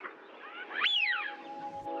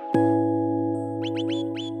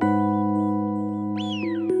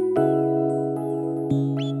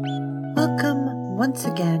Welcome once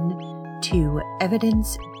again to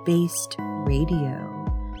Evidence-Based Radio.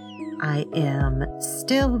 I am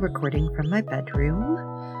still recording from my bedroom,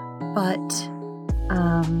 but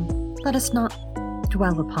let us not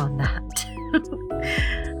dwell upon that.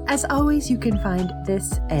 As always, you can find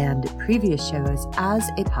this and previous shows as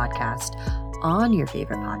a podcast on your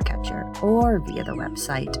favorite podcatcher or via the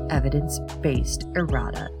website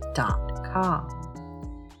evidence-basederrata.com.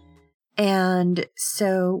 And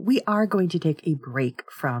so we are going to take a break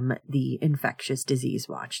from the infectious disease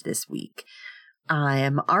watch this week. I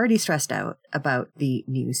am already stressed out about the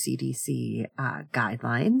new CDC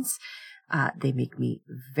guidelines. They make me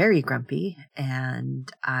very grumpy,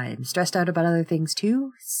 and I'm stressed out about other things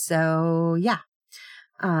too. So yeah,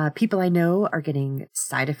 people I know are getting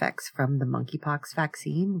side effects from the monkeypox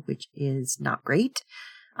vaccine, which is not great.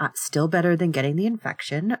 Still better than getting the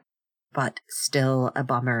infection, but still a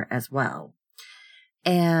bummer as well.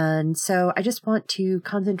 And so I just want to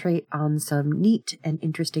concentrate on some neat and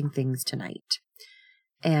interesting things tonight.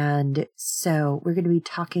 And so we're going to be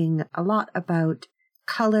talking a lot about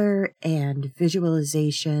color and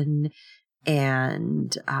visualization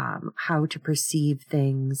and how to perceive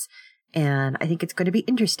things. And I think it's going to be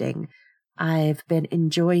interesting. I've been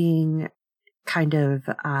enjoying kind of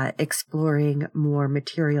exploring more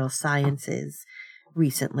material sciences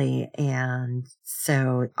recently, and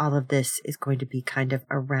so all of this is going to be kind of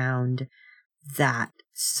around that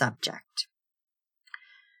subject.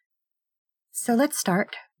 So let's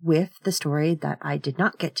start with the story that I did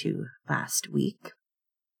not get to last week.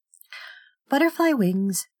 Butterfly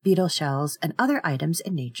wings, beetle shells, and other items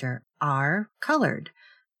in nature are colored,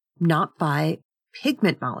 not by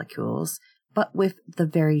pigment molecules, but with the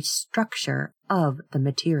very structure of the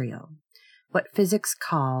material, what physics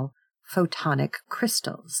call photonic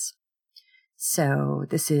crystals. So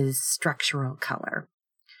this is structural color.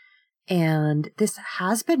 And this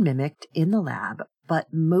has been mimicked in the lab, but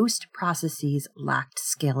most processes lacked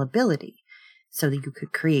scalability. So that you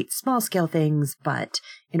could create small scale things, but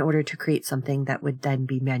in order to create something that would then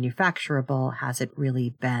be manufacturable, hasn't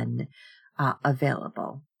really been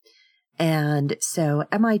available. And so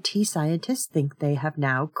MIT scientists think they have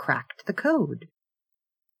now cracked the code.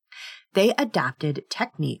 They adapted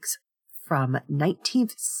techniques from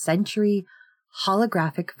 19th century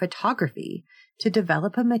holographic photography to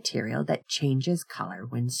develop a material that changes color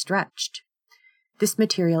when stretched. This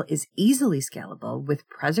material is easily scalable with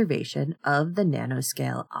preservation of the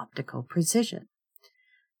nanoscale optical precision.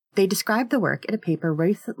 They described the work in a paper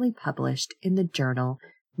recently published in the journal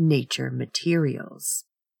Nature Materials.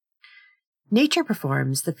 Nature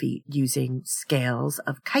performs the feat using scales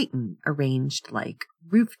of chitin arranged like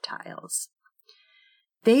roof tiles.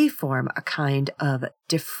 They form a kind of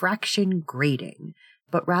diffraction grating,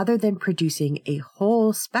 but rather than producing a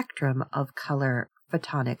whole spectrum of colors,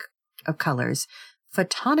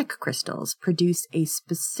 photonic crystals produce a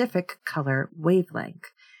specific color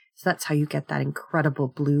wavelength. So that's how you get that incredible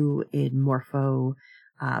blue in morpho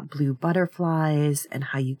blue butterflies, and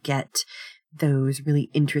how you get those really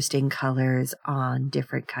interesting colors on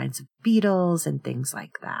different kinds of beetles and things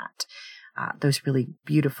like that. Those really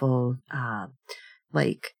beautiful,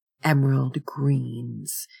 like emerald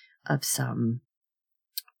greens of some.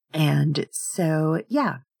 And so,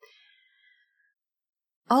 yeah.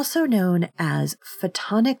 Also known as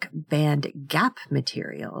photonic band gap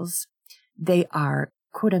materials, they are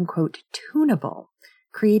quote unquote tunable,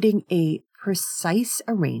 creating a precise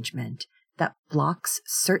arrangement that blocks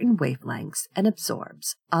certain wavelengths and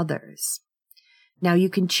absorbs others. Now you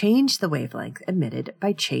can change the wavelength emitted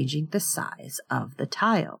by changing the size of the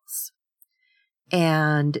tiles.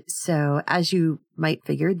 And so, as you might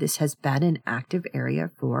figure, this has been an active area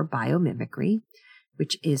for biomimicry,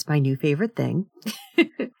 which is my new favorite thing.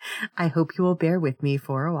 I hope you will bear with me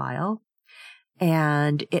for a while.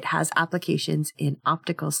 And it has applications in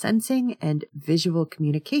optical sensing and visual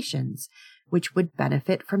communications, which would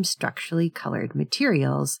benefit from structurally colored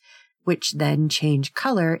materials, which then change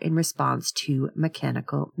color in response to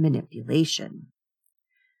mechanical manipulation.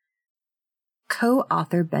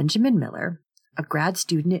 Co-author Benjamin Miller, a grad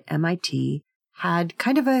student at MIT, had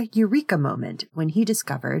kind of a eureka moment when he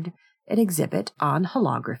discovered an exhibit on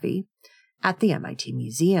holography at the MIT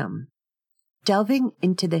Museum. Delving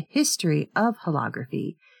into the history of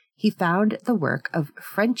holography, he found the work of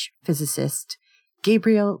French physicist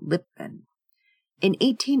Gabriel Lippmann. In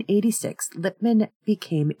 1886, Lippmann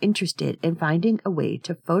became interested in finding a way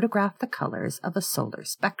to photograph the colors of a solar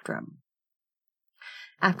spectrum.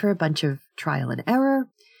 After a bunch of trial and error,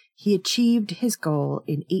 he achieved his goal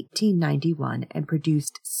in 1891 and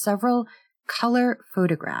produced several color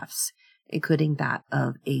photographs, including that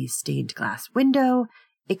of a stained glass window,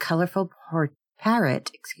 a colorful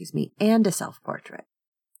parrot, and a self-portrait.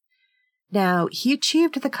 Now, he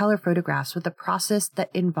achieved the color photographs with a process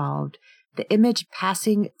that involved the image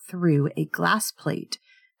passing through a glass plate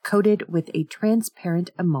coated with a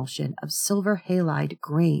transparent emulsion of silver halide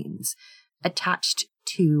grains attached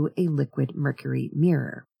to a liquid mercury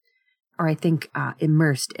mirror, or I think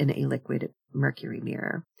immersed in a liquid mercury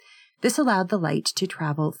mirror. This allowed the light to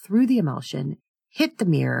travel through the emulsion, hit the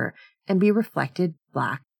mirror, and be reflected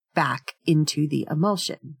back into the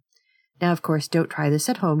emulsion. Now, of course, don't try this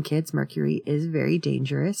at home, kids. Mercury is very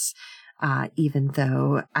dangerous, even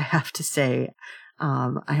though I have to say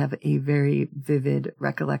I have a very vivid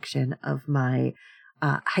recollection of my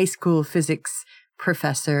high school physics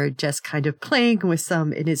professor just kind of playing with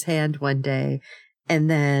some in his hand one day and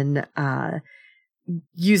then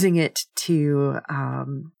using it to, I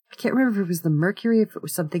can't remember if it was the mercury, if it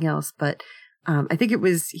was something else, but I think he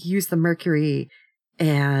used the mercury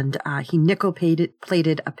and he nickel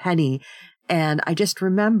plated a penny. And I just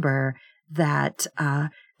remember that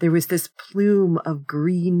there was this plume of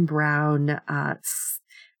green-brown,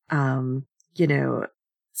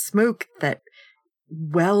 smoke that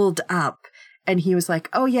welled up. And he was like,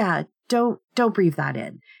 "Oh yeah, don't breathe that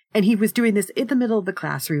in." And he was doing this in the middle of the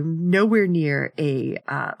classroom, nowhere near a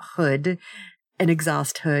hood, an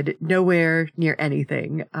exhaust hood, nowhere near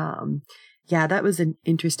anything. Yeah, that was an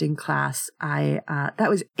interesting class. That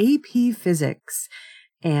was AP Physics,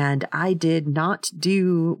 and I did not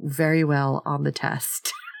do very well on the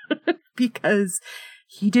test because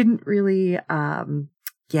he didn't really,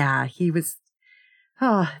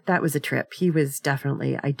 that was a trip. He was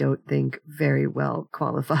definitely, I don't think, very well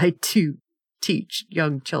qualified to teach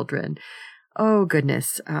young children. Oh,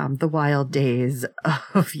 goodness, the wild days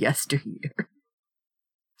of yesteryear.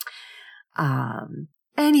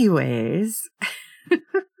 Anyways,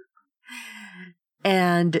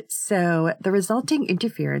 and so the resulting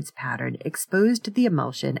interference pattern exposed the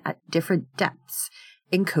emulsion at different depths,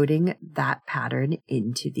 encoding that pattern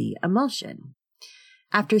into the emulsion.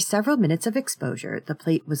 After several minutes of exposure, the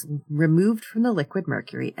plate was removed from the liquid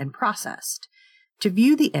mercury and processed. To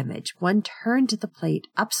view the image, one turned the plate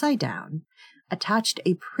upside down, attached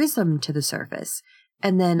a prism to the surface,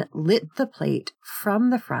 and then lit the plate from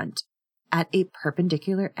the front at a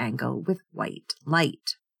perpendicular angle with white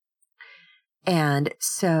light. And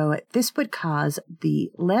so this would cause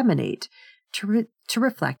the laminate to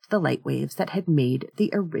reflect the light waves that had made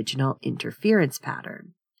the original interference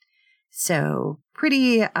pattern. So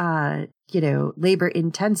pretty, labor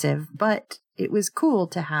intensive, but it was cool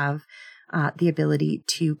to have the ability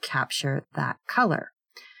to capture that color.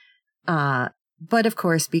 But of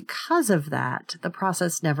course, because of that, the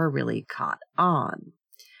process never really caught on.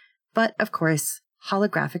 But of course,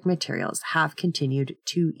 holographic materials have continued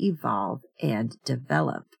to evolve and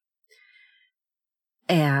develop.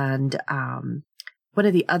 And one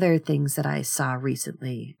of the other things that I saw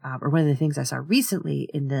recently,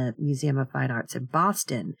 in the Museum of Fine Arts in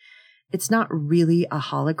Boston, it's not really a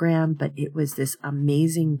hologram, but it was this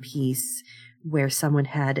amazing piece where someone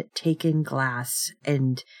had taken glass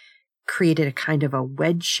and created a kind of a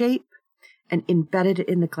wedge shape, and embedded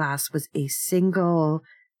in the glass was a single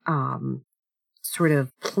sort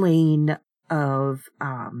of plane of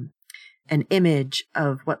an image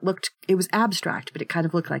of it was abstract, but it kind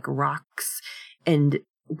of looked like rocks. And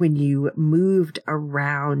when you moved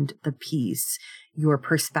around the piece, your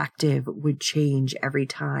perspective would change every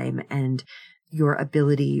time, and your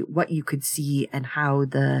ability, what you could see and how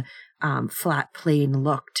the flat plane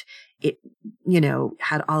looked, it,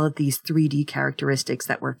 had all of these 3D characteristics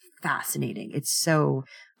that were fascinating. It's so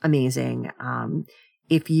amazing.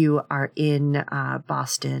 If you are in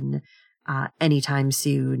Boston anytime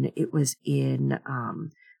soon, it was in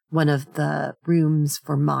one of the rooms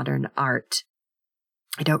for modern art.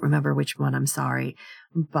 I don't remember which one, I'm sorry.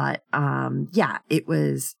 But it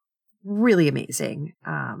was really amazing.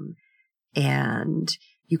 And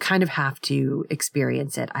you kind of have to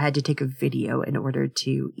experience it. I had to take a video in order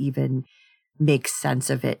to even make sense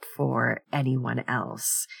of it for anyone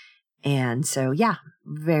else. And so,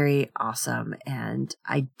 very awesome. And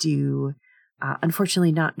I do,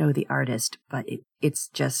 unfortunately, not know the artist, but it's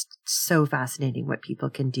just so fascinating what people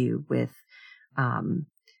can do with,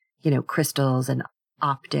 crystals and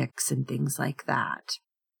optics and things like that.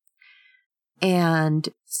 And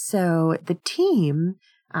so the team,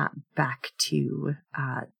 back to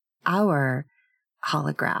our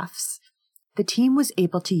holographs, the team was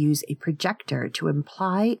able to use a projector to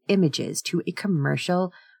imply images to a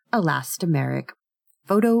commercial elastomeric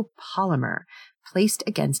photopolymer placed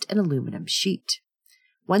against an aluminum sheet.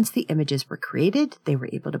 Once the images were created, they were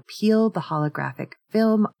able to peel the holographic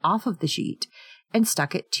film off of the sheet and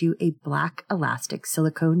stuck it to a black elastic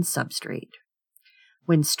silicone substrate.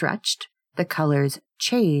 When stretched, the colors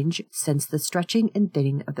change since the stretching and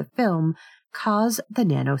thinning of the film cause the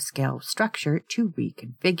nanoscale structure to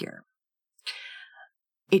reconfigure.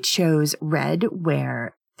 It shows red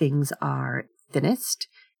where things are thinnest,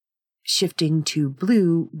 shifting to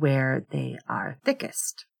blue where they are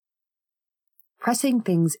thickest. Pressing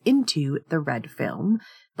things into the red film,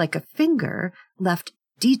 like a finger, left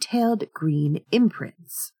detailed green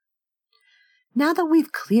imprints. Now that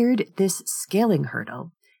we've cleared this scaling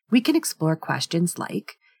hurdle, we can explore questions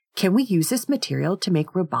like, can we use this material to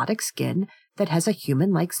make robotic skin that has a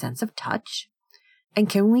human-like sense of touch? And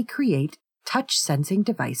can we create touch-sensing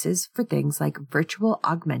devices for things like virtual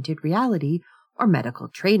augmented reality or medical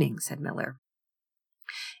training, said Miller.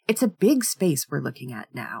 It's a big space we're looking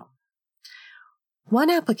at now. One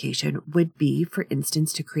application would be, for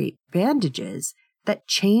instance, to create bandages that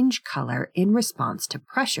change color in response to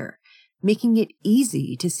pressure, making it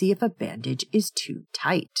easy to see if a bandage is too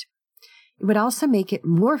tight. It would also make it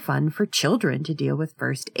more fun for children to deal with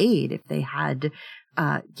first aid if they had,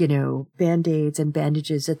 Band-Aids and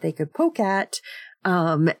bandages that they could poke at,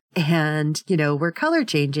 were color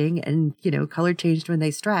changing and, color changed when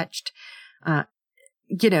they stretched.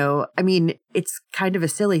 It's kind of a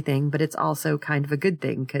silly thing, but it's also kind of a good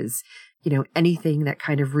thing because, anything that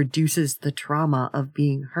kind of reduces the trauma of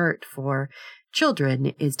being hurt for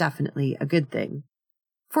children is definitely a good thing.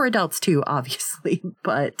 For adults too, obviously,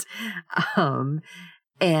 but,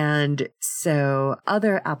 and so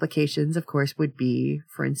other applications, of course, would be,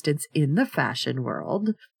 for instance, in the fashion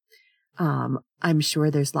world. I'm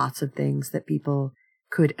sure there's lots of things that people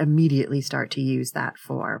could immediately start to use that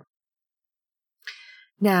for.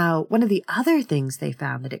 Now, one of the other things they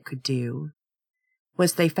found that it could do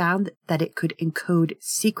was they found that it could encode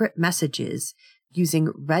secret messages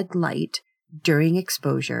using red light during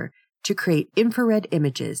exposure to create infrared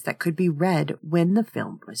images that could be read when the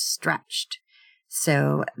film was stretched.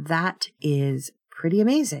 So that is pretty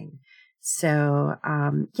amazing. So,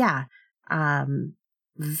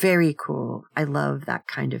 very cool. I love that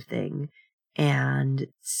kind of thing. And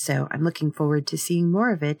so I'm looking forward to seeing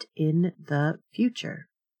more of it in the future.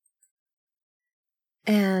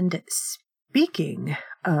 And speaking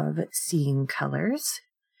of seeing colors,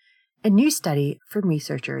 a new study from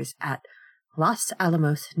researchers at Los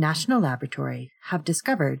Alamos National Laboratory have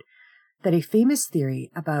discovered that a famous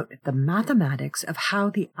theory about the mathematics of how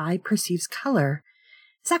the eye perceives color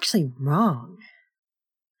is actually wrong.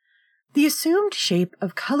 The assumed shape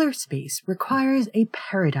of color space requires a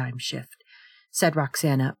paradigm shift, said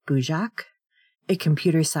Roxana Bujak, a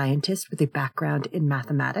computer scientist with a background in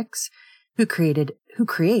mathematics who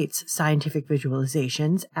creates scientific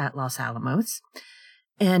visualizations at Los Alamos,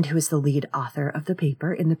 and who is the lead author of the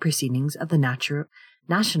paper in the Proceedings of the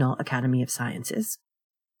National Academy of Sciences.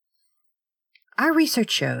 Our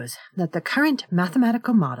research shows that the current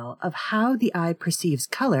mathematical model of how the eye perceives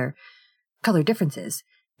color differences,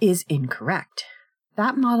 is incorrect.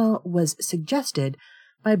 That model was suggested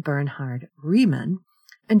by Bernhard Riemann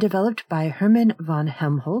and developed by Hermann von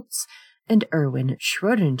Helmholtz and Erwin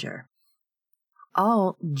Schrödinger,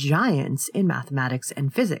 all giants in mathematics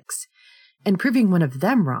and physics. And proving one of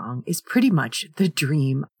them wrong is pretty much the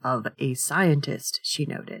dream of a scientist, she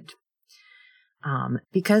noted.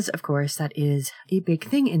 Because, of course, that is a big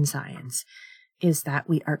thing in science, is that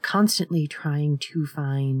we are constantly trying to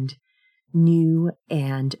find new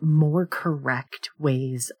and more correct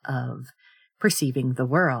ways of perceiving the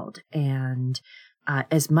world. And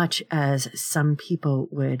as much as some people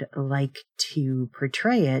would like to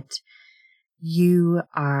portray it, you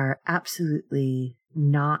are absolutely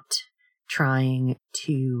not trying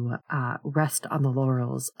to rest on the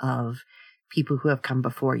laurels of people who have come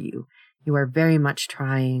before you. You are very much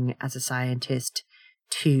trying, as a scientist,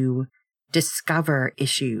 to discover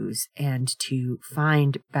issues and to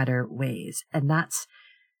find better ways. And that's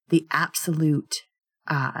the absolute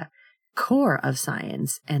core of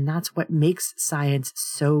science. And that's what makes science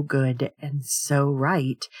so good and so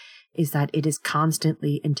right, is that it is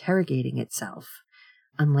constantly interrogating itself,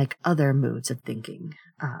 unlike other modes of thinking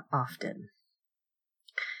often.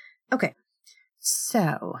 Okay,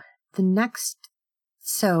 so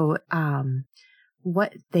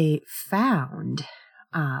what they found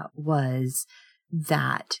was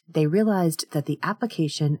that they realized that the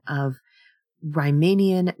application of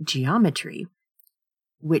Riemannian geometry,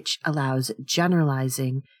 which allows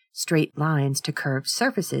generalizing straight lines to curved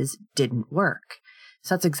surfaces, didn't work.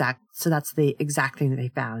 So that's the exact thing that they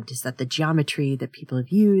found, is that the geometry that people have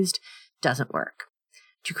used doesn't work.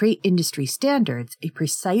 To create industry standards, a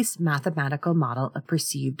precise mathematical model of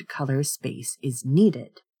perceived color space is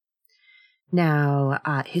needed. Now,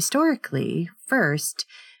 historically, first,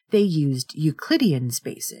 they used Euclidean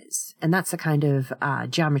spaces, and that's the kind of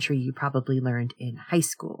geometry you probably learned in high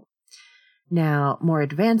school. Now, more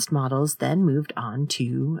advanced models then moved on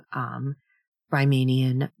to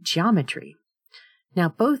Riemannian geometry. Now,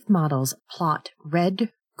 both models plot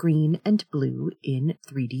red, green, and blue in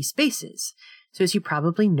 3D spaces. So as you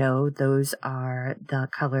probably know, those are the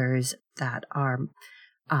colors that are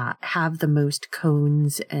have the most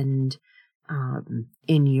cones and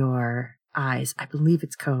in your eyes. I believe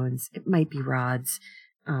it's cones. It might be rods.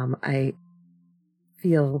 I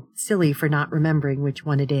feel silly for not remembering which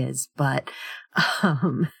one it is, but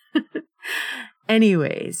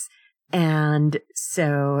anyways. And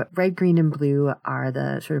so red, green, and blue are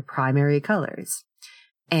the sort of primary colors.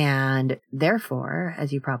 And therefore,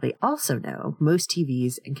 as you probably also know, most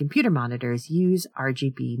TVs and computer monitors use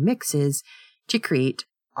RGB mixes to create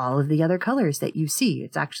all of the other colors that you see.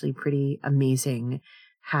 It's actually pretty amazing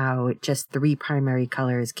how just 3 primary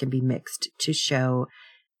colors can be mixed to show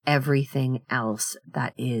everything else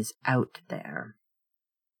that is out there.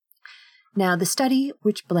 Now, the study,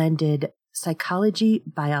 which blended psychology,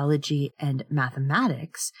 biology, and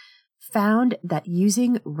mathematics, found that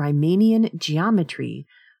using Riemannian geometry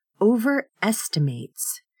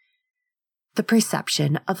overestimates the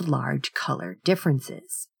perception of large color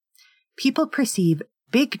differences. People perceive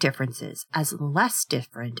big differences as less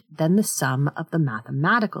different than the sum of the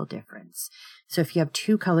mathematical difference. So if you have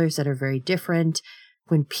 2 colors that are very different,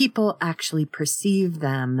 when people actually perceive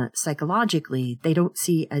them psychologically, they don't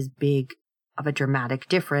see as big of a dramatic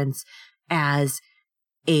difference as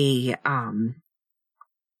a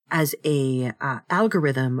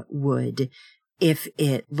algorithm would if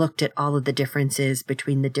it looked at all of the differences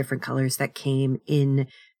between the different colors that came in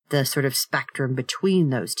the sort of spectrum between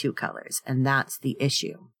those 2 colors. And that's the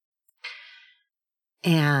issue.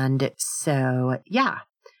 And so, yeah,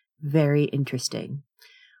 very interesting.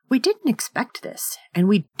 We didn't expect this, and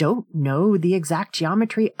we don't know the exact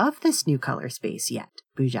geometry of this new color space yet,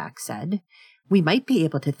 Bujak said. We might be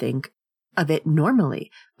able to think of it normally,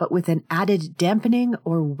 but with an added dampening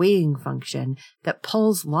or weighing function that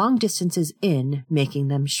pulls long distances in, making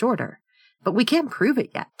them shorter. But we can't prove it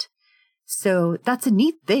yet. So that's a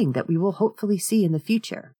neat thing that we will hopefully see in the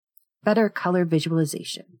future. Better color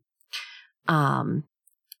visualization. And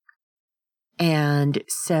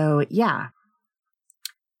so, yeah,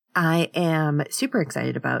 I am super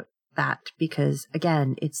excited about that because,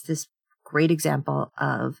 again, it's this great example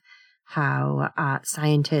of how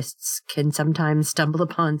scientists can sometimes stumble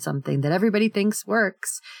upon something that everybody thinks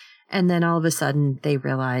works, and then all of a sudden they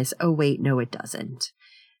realize, oh, wait, no, it doesn't.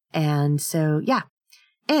 And so, yeah,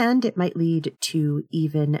 and it might lead to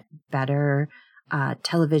even better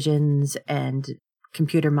televisions and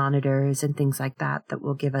computer monitors and things like that that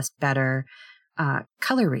will give us better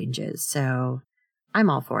color ranges. So I'm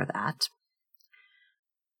all for that.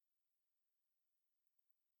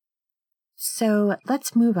 So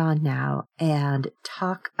let's move on now and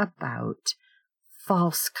talk about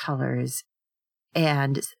false colors,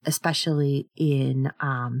 and especially in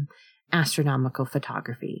astronomical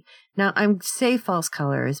photography. Now, I say false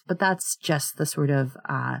colors, but that's just the sort of,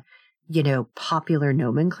 popular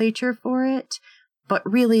nomenclature for it. But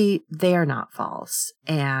really, they are not false.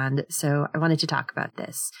 And so I wanted to talk about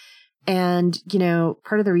this. And,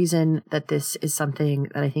 part of the reason that this is something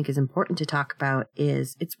that I think is important to talk about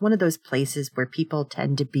is it's one of those places where people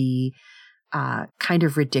tend to be kind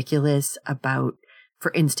of ridiculous about,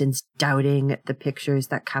 for instance, doubting the pictures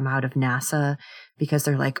that come out of NASA because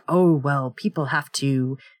they're like, oh, well, people have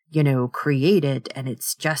to, create it. And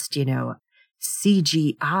it's just,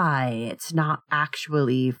 CGI. It's not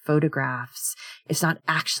actually photographs. It's not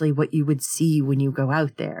actually what you would see when you go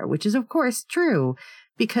out there, which is, of course, true.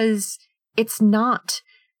 Because it's not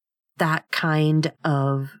that kind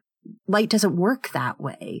of light doesn't work that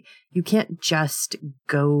way. You can't just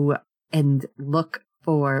go and look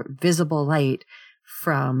for visible light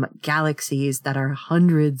from galaxies that are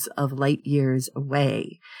hundreds of light years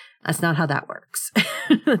away. That's not how that works.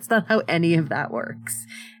 That's not how any of that works.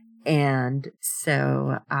 And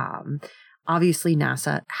so, obviously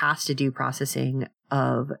NASA has to do processing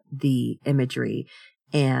of the imagery,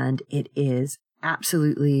 and it is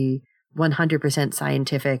absolutely 100%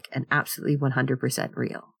 scientific and absolutely 100%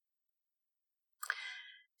 real.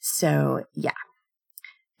 So, yeah.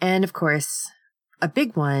 And of course, a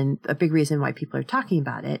big reason why people are talking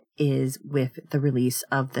about it is with the release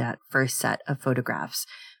of that first set of photographs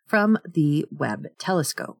from the Webb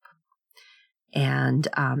telescope. And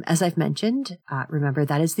as I've mentioned, remember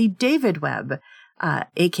that is the David Webb,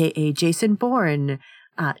 aka Jason Bourne,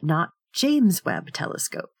 not James Webb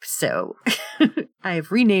telescope. So I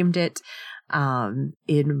have renamed it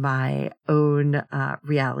in my own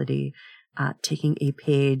reality, taking a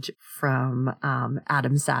page from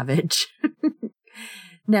Adam Savage.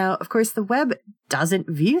 Now, of course, the Webb doesn't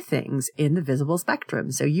view things in the visible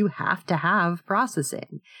spectrum, so you have to have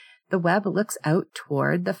processing. The Webb looks out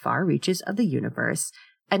toward the far reaches of the universe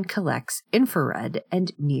and collects infrared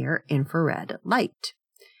and near-infrared light.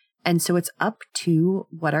 And so it's up to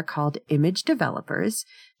what are called image developers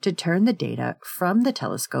to turn the data from the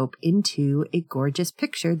telescope into a gorgeous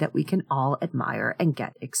picture that we can all admire and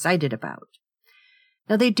get excited about.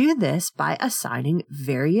 Now, they do this by assigning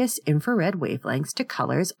various infrared wavelengths to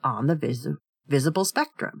colors on the visible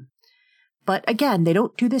spectrum. But again, they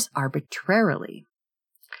don't do this arbitrarily.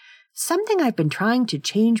 Something I've been trying to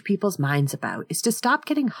change people's minds about is to stop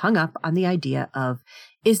getting hung up on the idea of,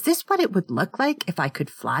 is this what it would look like if I could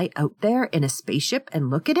fly out there in a spaceship and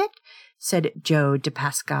look at it? Said Joe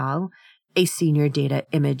DePascal, a senior data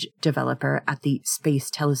image developer at the Space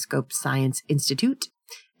Telescope Science Institute,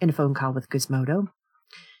 in a phone call with Gizmodo.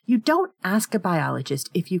 You don't ask a biologist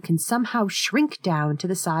if you can somehow shrink down to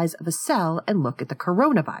the size of a cell and look at the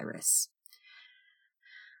coronavirus.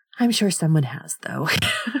 I'm sure someone has, though,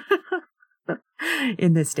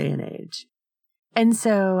 in this day and age. And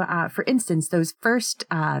so, for instance, those first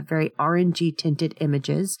very orangey tinted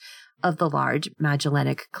images of the Large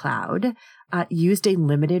Magellanic Cloud used a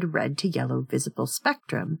limited red to yellow visible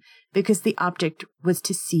spectrum because the object was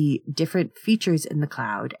to see different features in the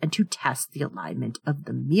cloud and to test the alignment of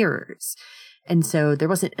the mirrors. And so there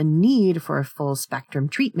wasn't a need for a full spectrum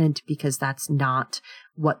treatment because that's not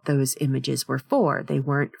what those images were for. They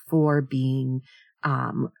weren't for being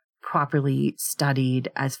properly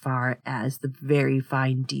studied as far as the very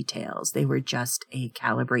fine details. They were just a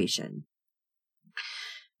calibration.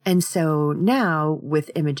 And so now, with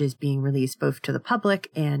images being released both to the public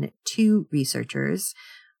and to researchers,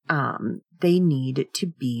 they need to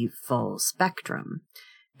be full spectrum.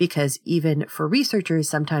 Because even for researchers,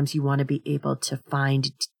 sometimes you want to be able to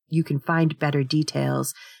you can find better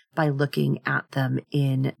details by looking at them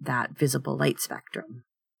in that visible light spectrum.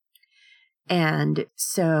 And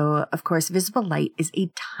so, of course, visible light is a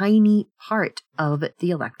tiny part of the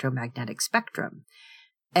electromagnetic spectrum.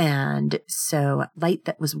 And so light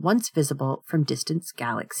that was once visible from distant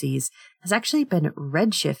galaxies has actually been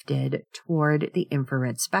redshifted toward the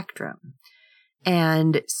infrared spectrum.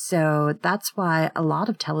 And so that's why a lot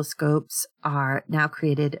of telescopes are now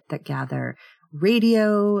created that gather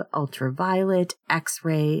radio, ultraviolet,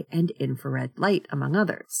 X-ray, and infrared light, among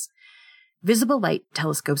others. Visible light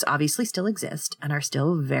telescopes obviously still exist and are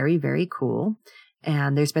still very, very cool.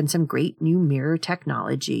 And there's been some great new mirror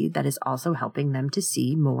technology that is also helping them to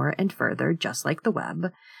see more and further, just like the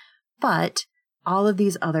Webb. But all of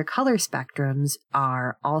these other color spectrums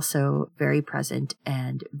are also very present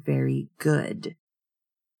and very good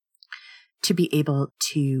to be able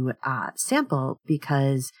to sample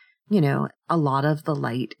because, a lot of the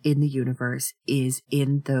light in the universe is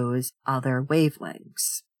in those other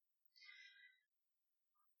wavelengths.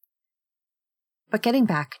 But getting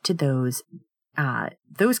back to those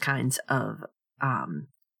kinds of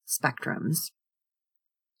spectrums,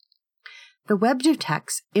 the Webb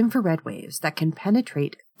detects infrared waves that can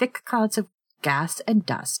penetrate thick clouds of gas and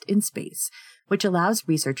dust in space, which allows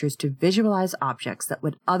researchers to visualize objects that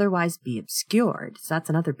would otherwise be obscured. So that's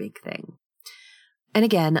another big thing. And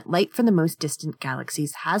again, light from the most distant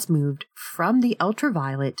galaxies has moved from the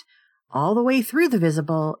ultraviolet all the way through the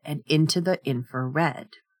visible and into the infrared.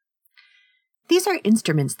 These are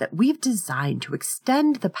instruments that we've designed to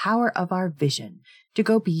extend the power of our vision, to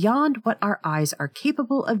go beyond what our eyes are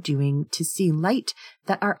capable of doing to see light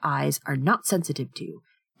that our eyes are not sensitive to,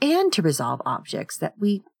 and to resolve objects that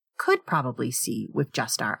we could probably see with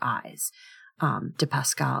just our eyes,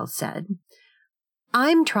 DePascal said.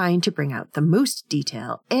 I'm trying to bring out the most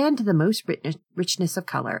detail and the most richness of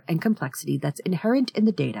color and complexity that's inherent in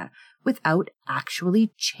the data without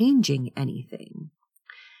actually changing anything.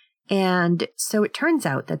 And so it turns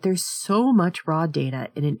out that there's so much raw data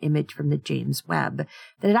in an image from the James Webb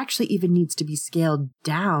that it actually even needs to be scaled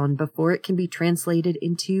down before it can be translated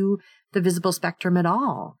into the visible spectrum at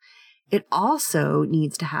all. It also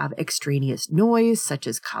needs to have extraneous noise, such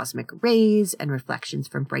as cosmic rays and reflections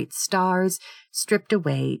from bright stars, stripped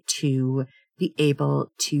away to be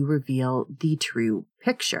able to reveal the true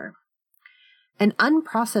picture. An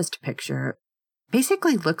unprocessed picture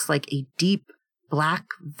basically looks like a deep black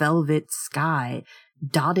velvet sky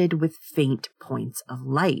dotted with faint points of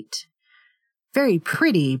light. Very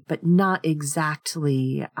pretty, but not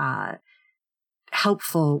exactly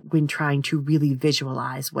helpful when trying to really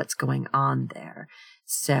visualize what's going on there.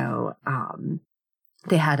 So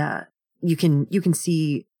they had you can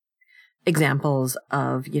see examples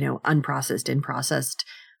of, unprocessed and processed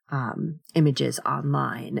images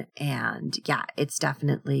online. And yeah, it's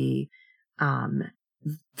definitely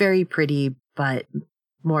very pretty, but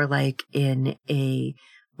more like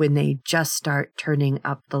when they just start turning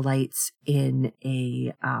up the lights in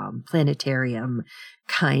a planetarium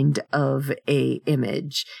kind of a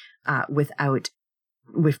image,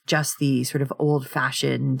 with just the sort of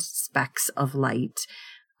old-fashioned specks of light,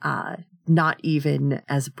 not even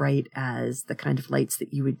as bright as the kind of lights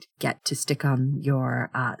that you would get to stick on your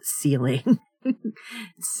ceiling.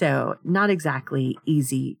 So not exactly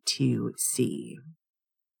easy to see.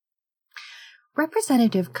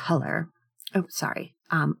 Representative color. Oh, sorry.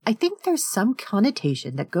 I think there's some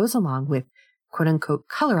connotation that goes along with quote unquote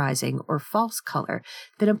colorizing or false color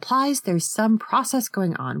that implies there's some process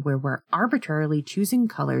going on where we're arbitrarily choosing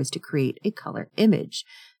colors to create a color image.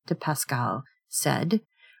 De Pascal said,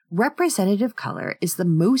 representative color is the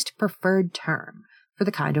most preferred term for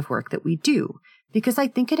the kind of work that we do, because I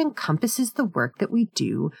think it encompasses the work that we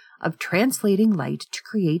do of translating light to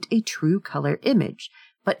create a true color image,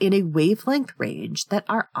 but in a wavelength range that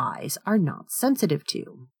our eyes are not sensitive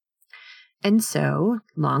to. And so,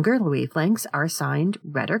 longer wavelengths are assigned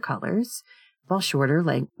redder colors, while shorter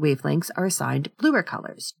wavelengths are assigned bluer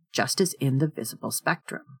colors, just as in the visible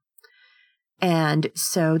spectrum. And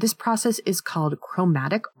so this process is called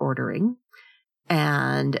chromatic ordering.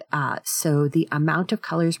 And so the amount of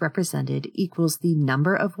colors represented equals the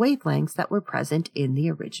number of wavelengths that were present in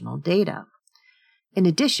the original data. In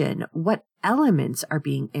addition, what elements are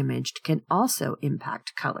being imaged can also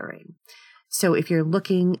impact coloring. So if you're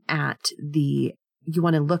looking at you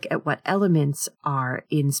want to look at what elements are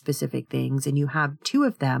in specific things, and you have two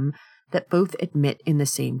of them that both emit in the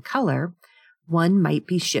same color, one might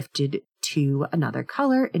be shifted to another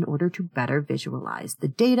color in order to better visualize the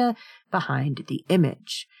data behind the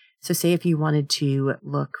image. So say if you wanted to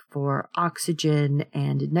look for oxygen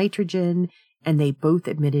and nitrogen, and they both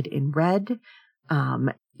emitted in red,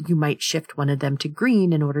 you might shift one of them to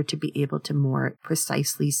green in order to be able to more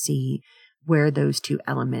precisely see where those two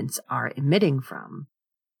elements are emitting from.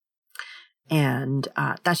 And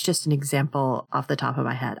that's just an example off the top of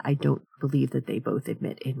my head. I don't believe that they both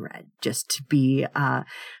emit in red, just to be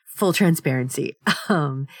full transparency.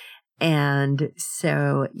 And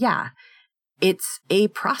so, yeah, it's a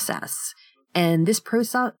process. And this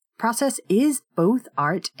process is both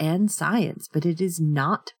art and science, but it is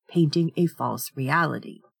not painting a false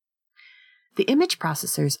reality. The image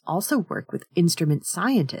processors also work with instrument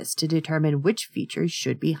scientists to determine which features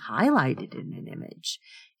should be highlighted in an image.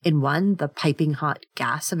 In one, the piping hot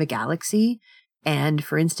gas of a galaxy, and,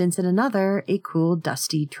 for instance, in another, a cool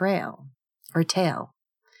dusty tail.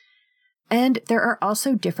 And there are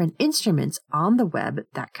also different instruments on the web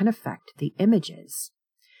that can affect the images.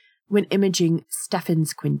 When imaging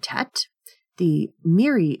Stephan's quintet, the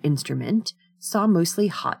MIRI instrument saw mostly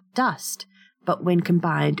hot dust, but when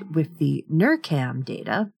combined with the NIRCam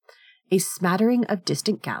data, a smattering of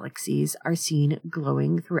distant galaxies are seen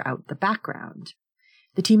glowing throughout the background.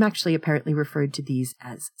 The team actually apparently referred to these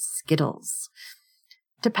as skittles.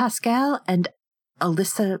 De Pascal and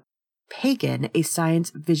Alyssa Pagan, a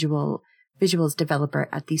science visuals developer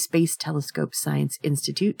at the Space Telescope Science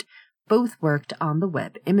Institute, both worked on the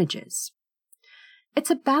web images.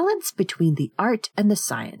 It's a balance between the art and the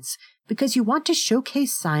science, because you want to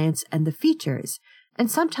showcase science and the features,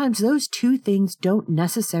 and sometimes those two things don't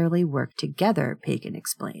necessarily work together, Pagan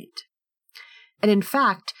explained. And in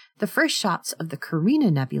fact, the first shots of the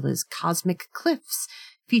Carina Nebula's cosmic cliffs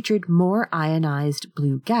featured more ionized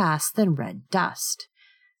blue gas than red dust.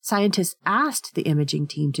 Scientists asked the imaging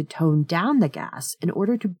team to tone down the gas in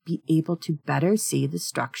order to be able to better see the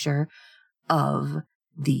structure of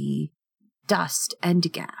the dust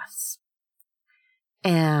and gas.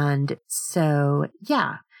 And so,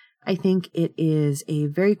 yeah, I think it is a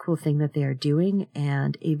very cool thing that they are doing,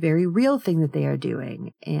 and a very real thing that they are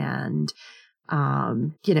doing. And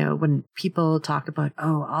when people talk about,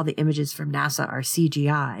 all the images from NASA are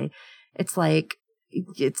CGI, it's like,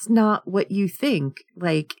 it's not what you think.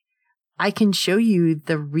 Like, I can show you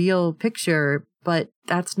the real picture, but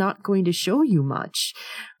that's not going to show you much.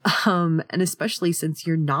 And especially since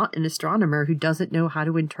you're not an astronomer who doesn't know how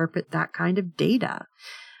to interpret that kind of data.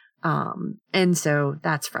 And so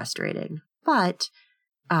that's frustrating. But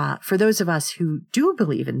for those of us who do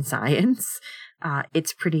believe in science,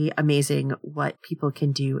 it's pretty amazing what people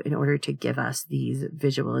can do in order to give us these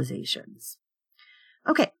visualizations.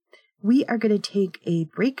 Okay, we are going to take a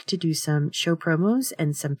break to do some show promos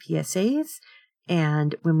and some PSAs.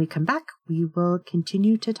 And when we come back, we will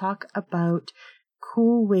continue to talk about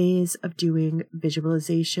cool ways of doing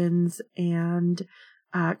visualizations and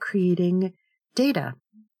creating data.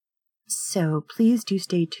 So please do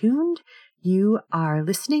stay tuned. You are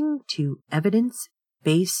listening to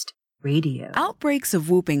Evidence-Based Radio. Outbreaks of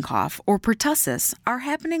whooping cough, or pertussis, are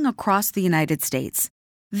happening across the United States.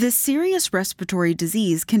 This serious respiratory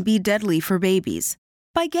disease can be deadly for babies.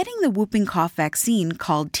 By getting the whooping cough vaccine,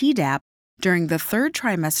 called Tdap, during the 3rd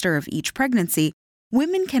trimester of each pregnancy,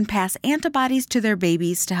 women can pass antibodies to their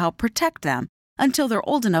babies to help protect them until they're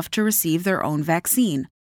old enough to receive their own vaccine.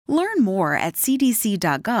 Learn more at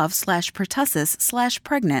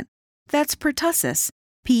cdc.gov/pertussis/pregnant. That's pertussis,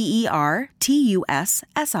 PERTUSSIS.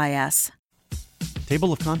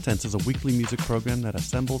 Table of Contents is a weekly music program that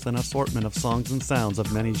assembles an assortment of songs and sounds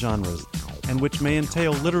of many genres, and which may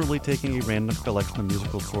entail literally taking a random collection of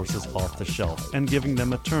musical sources off the shelf and giving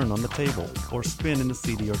them a turn on the table, or spin in the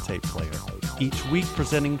CD or tape player. Each week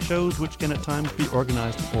presenting shows which can at times be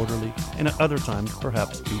organized and orderly, and at other times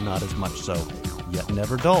perhaps be not as much so, yet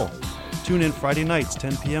never dull. Tune in Friday nights,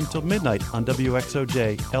 10 p.m. till midnight on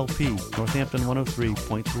WXOJ LP, Northampton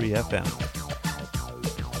 103.3 FM.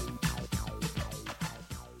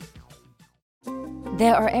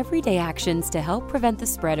 There are everyday actions to help prevent the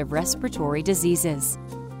spread of respiratory diseases.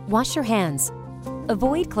 Wash your hands.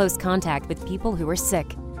 Avoid close contact with people who are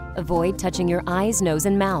sick. Avoid touching your eyes, nose,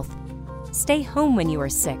 and mouth. Stay home when you are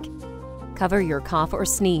sick. Cover your cough or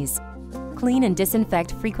sneeze. Clean and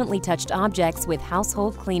disinfect frequently touched objects with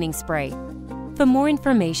household cleaning spray. For more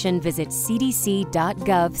information, visit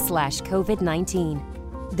cdc.gov/COVID-19.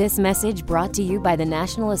 This message brought to you by the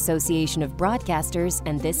National Association of Broadcasters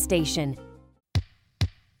and this station.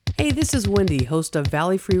 Hey, this is Wendy, host of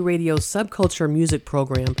Valley Free Radio's Subculture Music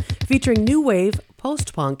Program, featuring new wave,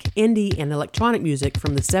 post-punk, indie, and electronic music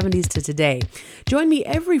from the 70s to today. Join me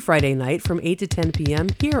every Friday night from 8 to 10 p.m.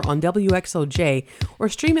 here on WXOJ, or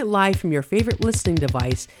stream it live from your favorite listening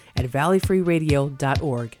device at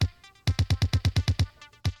valleyfreeradio.org.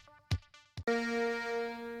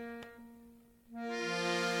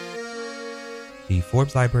 The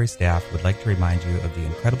Forbes Library staff would like to remind you of the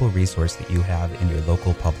incredible resource that you have in your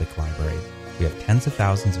local public library. We have tens of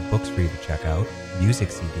thousands of books for you to check out, music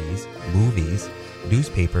CDs, movies,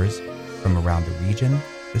 newspapers from around the region,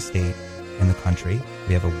 the state, and the country.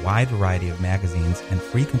 We have a wide variety of magazines and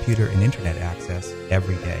free computer and internet access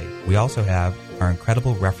every day. We also have our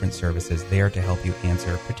incredible reference services there to help you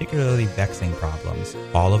answer particularly vexing problems.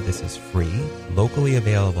 All of this is free, locally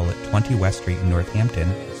available at 20 West Street in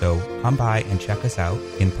Northampton, so come by and check us out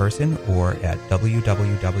in person or at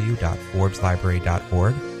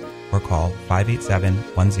www.forbeslibrary.org or call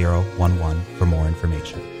 587-1011 for more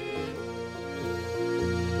information.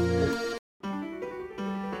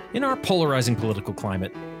 In our polarizing political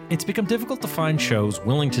climate, it's become difficult to find shows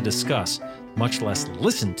willing to discuss, much less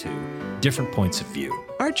listen to, different points of view.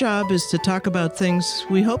 Our job is to talk about things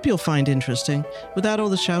we hope you'll find interesting without all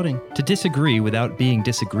the shouting. To disagree without being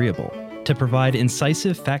disagreeable. To provide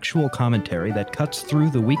incisive, factual commentary that cuts through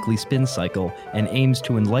the weekly spin cycle and aims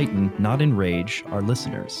to enlighten, not enrage, our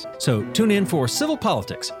listeners. So tune in for Civil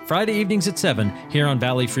Politics, Friday evenings at 7 here on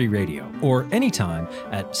Valley Free Radio, or anytime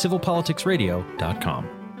at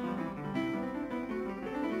civilpoliticsradio.com.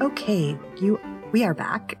 Okay, we are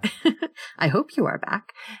back. I hope you are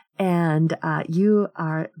back. And you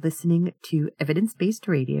are listening to Evidence-Based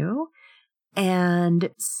Radio. And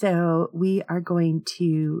so we are going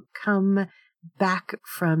to come back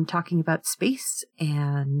from talking about space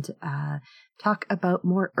and talk about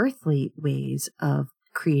more earthly ways of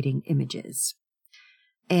creating images.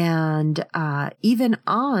 And even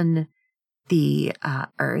on the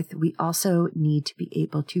Earth, we also need to be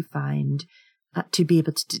able to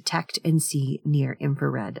detect and see near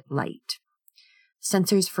infrared light.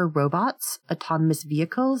 Sensors for robots, autonomous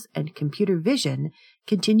vehicles, and computer vision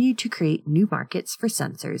continue to create new markets for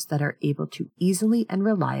sensors that are able to easily and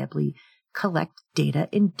reliably collect data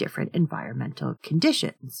in different environmental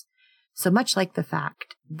conditions. So much like the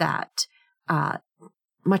fact that,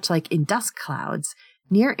 much like in dust clouds,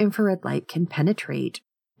 near infrared light can penetrate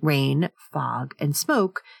rain, fog, and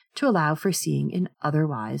smoke to allow for seeing in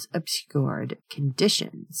otherwise obscured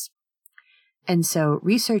conditions. And so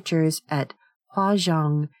researchers at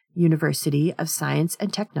Huazhong University of Science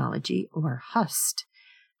and Technology, or HUST,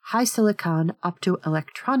 HiSilicon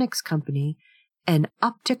Optoelectronics Company, an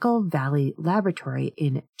Optical Valley Laboratory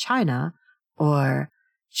in China, or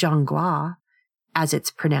Zhonghua, as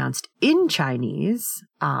it's pronounced in Chinese,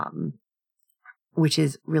 which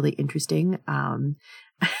is really interesting.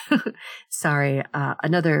 Sorry,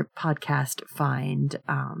 another podcast find.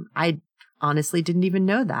 I honestly didn't even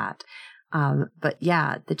know that. But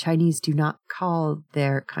yeah, the Chinese do not call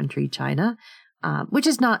their country China, which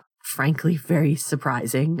is not, frankly, very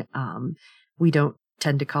surprising. We don't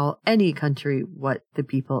tend to call any country what the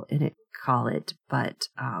people in it call it. But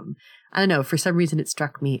I don't know, for some reason it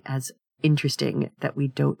struck me as interesting that we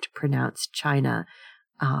don't pronounce China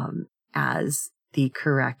as the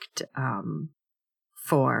correct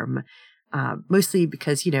form, mostly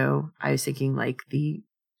because, I was thinking like the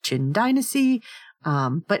Qin dynasty.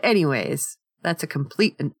 But anyways, that's a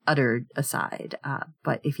complete and utter aside.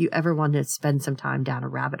 But if you ever want to spend some time down a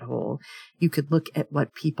rabbit hole, you could look at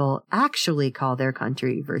what people actually call their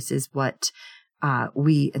country versus what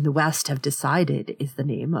we in the West have decided is the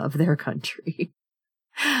name of their country.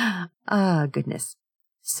 Goodness.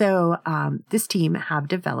 So this team have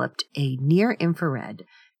developed a near-infrared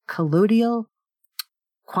colloidal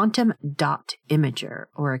quantum dot imager,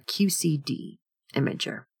 or a QCD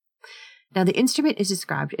imager. Now, the instrument is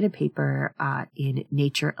described in a paper in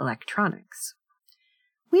Nature Electronics.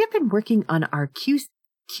 We have been working on our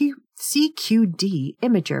CQD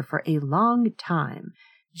imager for a long time,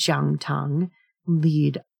 Zhang Tang,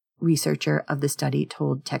 lead researcher of the study,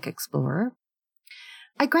 told Tech Explorer.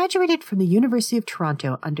 I graduated from the University of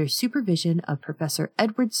Toronto under supervision of Professor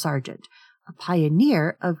Edward Sargent, a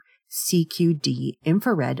pioneer of CQD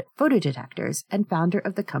infrared photodetectors and founder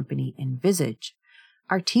of the company Envisage.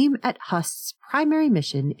 Our team at HUST's primary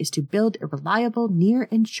mission is to build a reliable near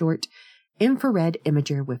and short infrared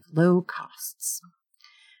imager with low costs.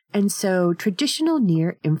 And so traditional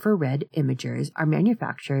near infrared imagers are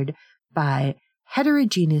manufactured by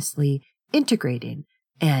heterogeneously integrating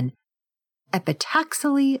an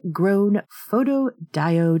epitaxially grown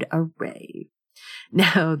photodiode array.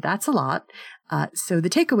 Now, that's a lot. So the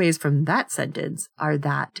takeaways from that sentence are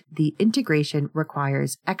that the integration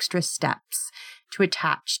requires extra steps to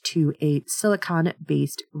attach to a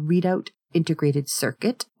silicon-based readout integrated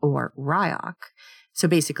circuit, or RIOC. So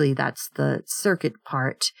basically, that's the circuit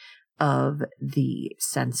part of the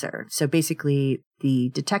sensor. So basically, the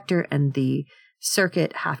detector and the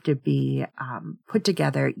circuit have to be put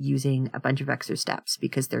together using a bunch of extra steps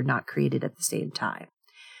because they're not created at the same time.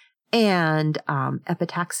 And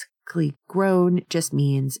epitaxically grown just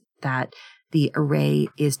means that the array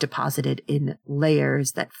is deposited in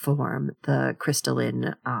layers that form the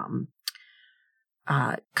crystalline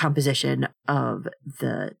composition of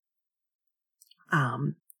the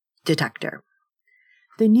detector.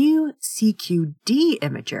 The new CQD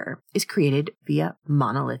imager is created via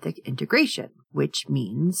monolithic integration, which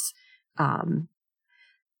means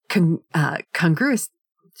congruous.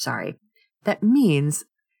 That means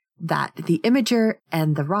that the imager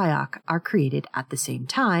and the RIOC are created at the same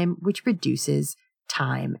time, which reduces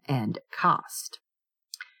time and cost.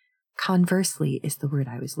 Conversely is the word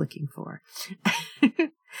I was looking for.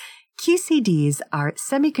 QCDs are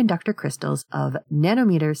semiconductor crystals of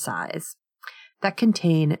nanometer size that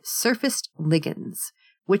contain surfaced ligands,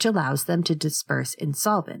 which allows them to disperse in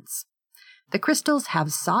solvents. The crystals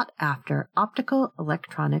have sought-after optical,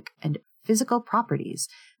 electronic, and physical properties,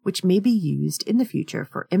 which may be used in the future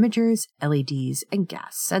for imagers, LEDs, and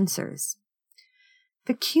gas sensors.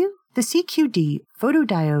 The CQD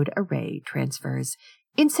photodiode array transfers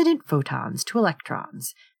incident photons to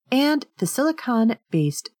electrons, and the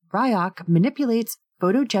silicon-based RIOC manipulates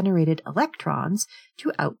photo-generated electrons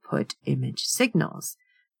to output image signals,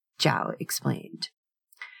 Zhao explained.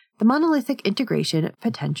 The monolithic integration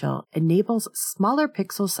potential enables smaller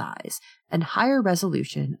pixel size and higher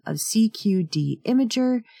resolution of CQD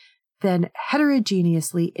imager than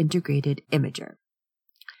heterogeneously integrated imager.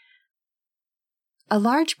 A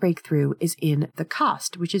large breakthrough is in the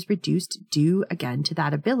cost, which is reduced due again to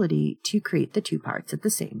that ability to create the two parts at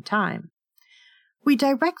the same time. We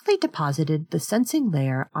directly deposited the sensing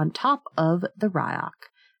layer on top of the RIOC,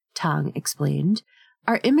 Tang explained.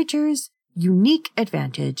 Our imager's unique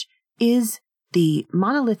advantage is the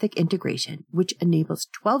monolithic integration, which enables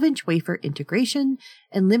 12-inch wafer integration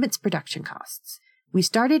and limits production costs. We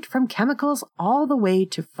started from chemicals all the way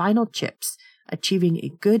to final chips, achieving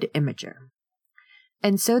a good imager.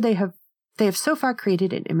 And so they have so far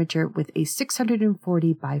created an imager with a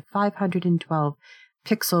 640 by 512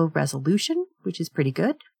 pixel resolution, which is pretty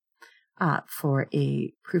good for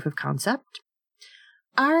a proof of concept.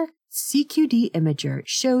 Our CQD imager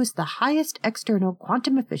shows the highest external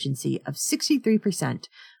quantum efficiency of 63%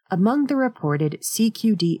 among the reported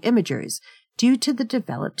CQD imagers due to the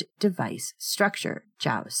developed device structure,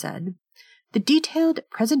 Zhao said. The detailed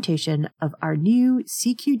presentation of our new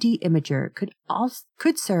CQD imager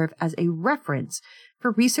could serve as a reference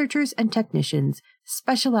for researchers and technicians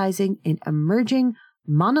specializing in emerging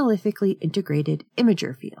monolithically integrated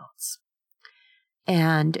imager fields.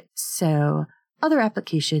 And so other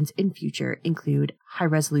applications in future include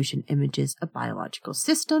high-resolution images of biological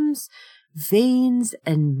systems, veins,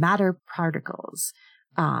 and matter particles.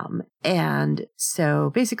 And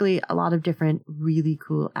so basically a lot of different really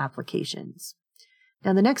cool applications.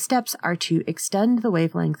 Now the next steps are to extend the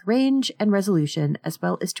wavelength range and resolution as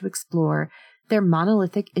well as to explore their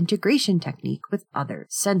monolithic integration technique with other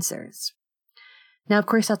sensors. Now, of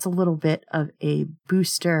course, that's a little bit of a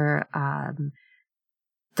booster.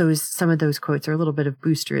 Some of those quotes are a little bit of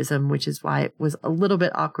boosterism, which is why it was a little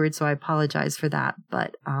bit awkward. So I apologize for that.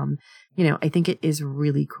 But, I think it is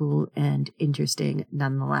really cool and interesting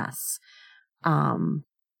nonetheless.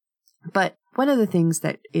 But one of the things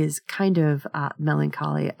that is kind of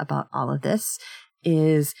melancholy about all of this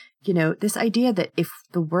is, this idea that if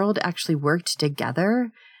the world actually worked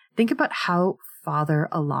together, think about how farther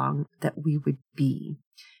along that we would be.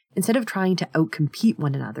 Instead of trying to outcompete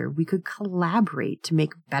one another, we could collaborate to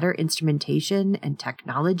make better instrumentation and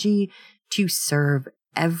technology to serve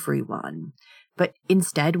everyone. But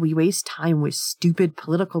instead, we waste time with stupid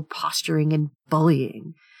political posturing and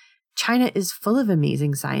bullying. China is full of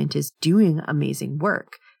amazing scientists doing amazing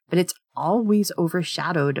work, but it's always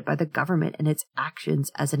overshadowed by the government and its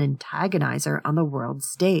actions as an antagonizer on the world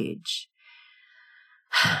stage.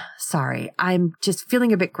 Sorry, I'm just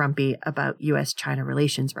feeling a bit grumpy about U.S.-China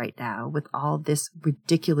relations right now with all this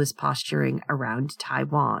ridiculous posturing around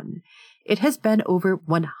Taiwan. It has been over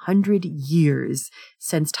 100 years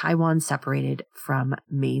since Taiwan separated from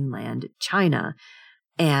mainland China,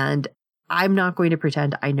 and I'm not going to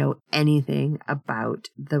pretend I know anything about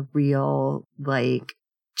the real,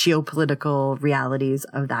 geopolitical realities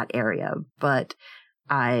of that area, but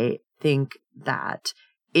I think that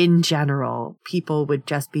in general, people would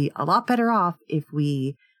just be a lot better off if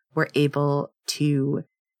we were able to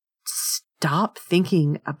stop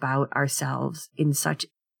thinking about ourselves in such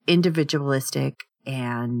individualistic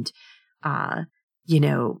and,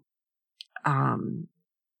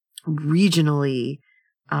 regionally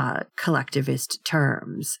collectivist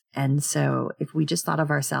terms. And so if we just thought of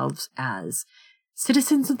ourselves as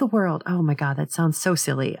citizens of the world. Oh my God, that sounds so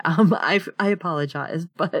silly. I apologize,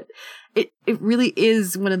 but it really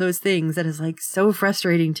is one of those things that is so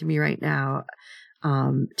frustrating to me right now.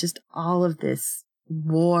 Just all of this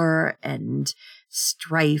war and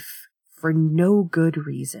strife for no good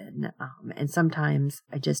reason. And sometimes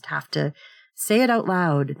I just have to say it out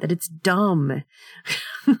loud that it's dumb.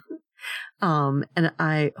 And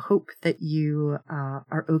I hope that you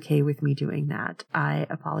are okay with me doing that. I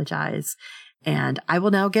apologize. And I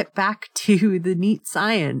will now get back to the neat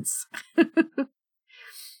science.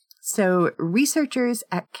 So researchers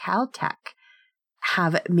at Caltech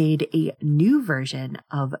have made a new version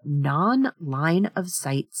of non-line of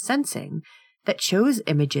sight sensing that shows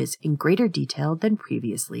images in greater detail than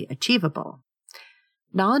previously achievable.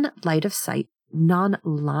 Non-line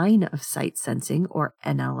of sight sensing, or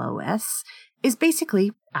NLOS, is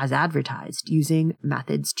basically as advertised, using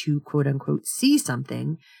methods to quote-unquote see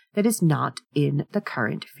something that is not in the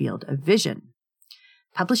current field of vision.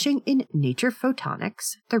 Publishing in Nature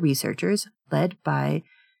Photonics, the researchers, led by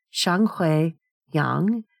Shanghui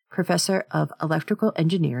Yang, professor of electrical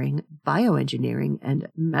engineering, bioengineering, and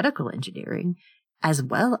medical engineering, as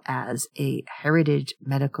well as a Heritage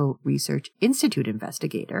Medical Research Institute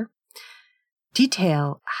investigator,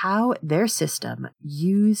 detail how their system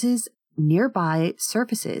uses nearby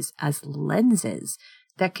surfaces as lenses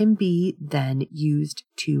that can be then used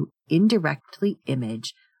to indirectly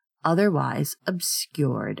image otherwise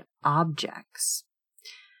obscured objects.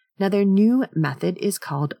 Now, their new method is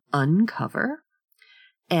called Uncover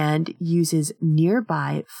and uses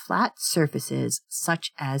nearby flat surfaces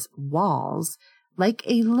such as walls like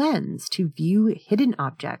a lens to view hidden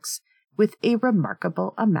objects with a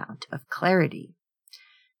remarkable amount of clarity.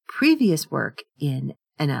 Previous work in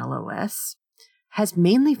NLOS has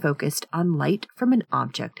mainly focused on light from an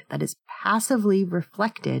object that is passively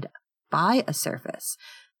reflected by a surface,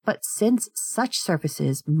 but since such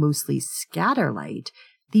surfaces mostly scatter light,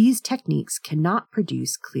 these techniques cannot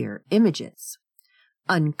produce clear images.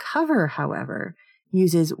 Uncover, however,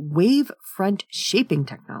 uses wave-front shaping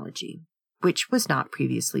technology, which was not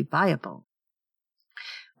previously viable.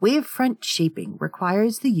 Wavefront shaping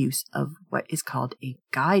requires the use of what is called a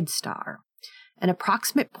guide star, an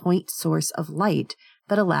approximate point source of light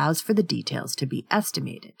that allows for the details to be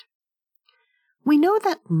estimated. We know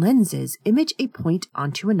that lenses image a point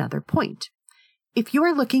onto another point. If you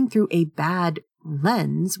are looking through a bad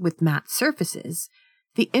lens with matte surfaces,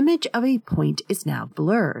 the image of a point is now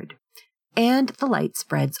blurred, and the light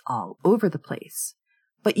spreads all over the place.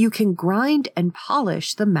 But you can grind and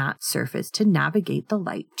polish the matte surface to navigate the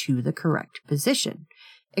light to the correct position,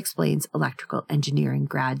 explains electrical engineering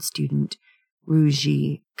grad student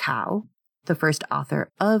Ruji Cao, the first author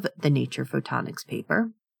of the Nature Photonics paper.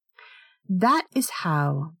 That is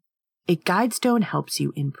how a guide stone helps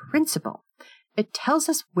you in principle. It tells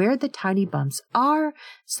us where the tiny bumps are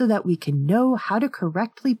so that we can know how to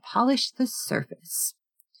correctly polish the surface.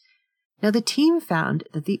 Now, the team found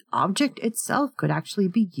that the object itself could actually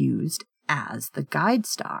be used as the guide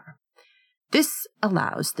star. This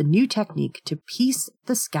allows the new technique to piece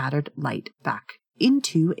the scattered light back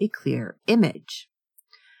into a clear image.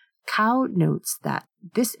 Cao notes that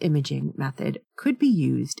this imaging method could be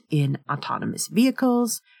used in autonomous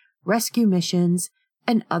vehicles, rescue missions,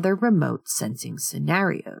 and other remote sensing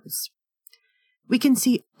scenarios. We can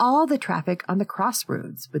see all the traffic on the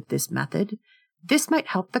crossroads with this method. This might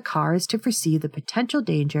help the cars to foresee the potential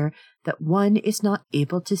danger that one is not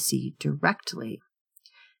able to see directly.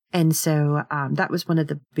 And so that was one of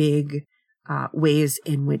the big ways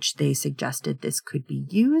in which they suggested this could be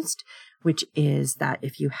used, which is that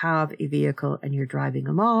if you have a vehicle and you're driving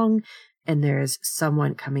along and there's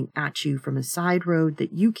someone coming at you from a side road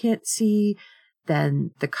that you can't see,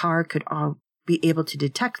 then the car could be able to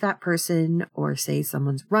detect that person, or say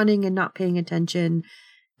someone's running and not paying attention,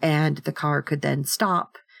 and the car could then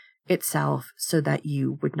stop itself so that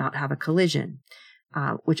you would not have a collision,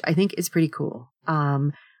 which I think is pretty cool.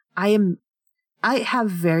 I have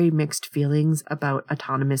very mixed feelings about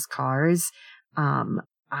autonomous cars.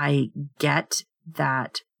 I get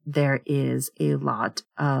that there are a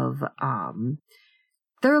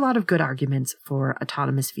lot of good arguments for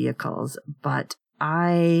autonomous vehicles, but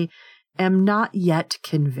I am not yet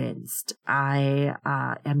convinced. I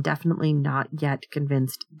am definitely not yet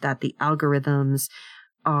convinced that the algorithms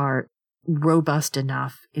are robust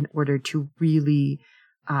enough in order to really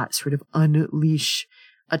sort of unleash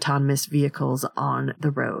autonomous vehicles on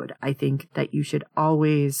the road. I think that you should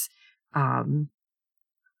always,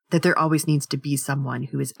 that there always needs to be someone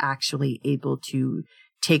who is actually able to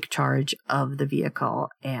take charge of the vehicle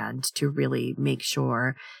and to really make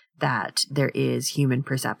sure that there is human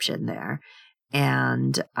perception there.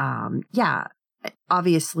 And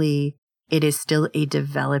obviously it is still a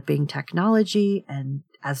developing technology, and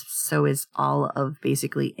as so is all of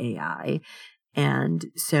basically AI. And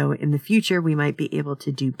so in the future, we might be able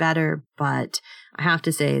to do better, but I have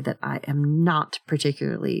to say that I am not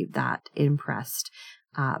particularly that impressed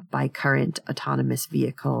by current autonomous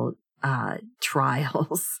vehicle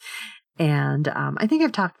trials. And I think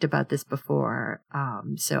I've talked about this before,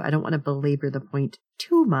 so I don't want to belabor the point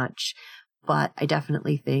too much, but I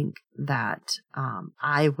definitely think that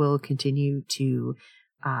I will continue to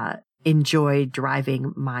enjoy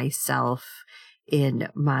driving myself in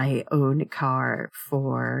my own car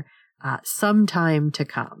for some time to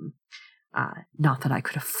come. Not that I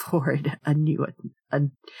could afford a new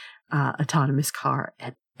autonomous car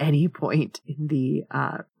at any point in the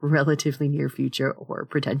relatively near future, or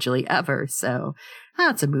potentially ever. So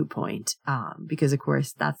that's a moot point. Because of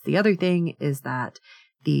course, that's the other thing, is that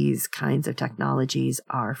these kinds of technologies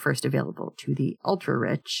are first available to the ultra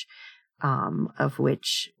rich, of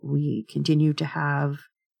which we continue to have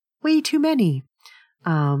way too many.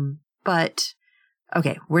 But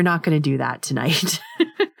okay, we're not going to do that tonight.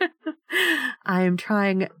 I am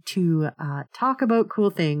trying to talk about cool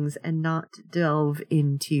things and not delve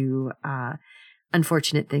into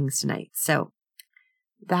unfortunate things tonight. So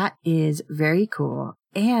that is very cool.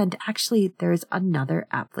 And actually, there's another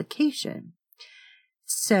application.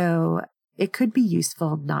 So it could be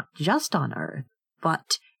useful not just on Earth,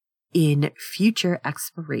 but in future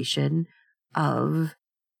exploration of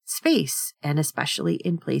space, and especially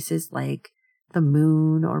in places like the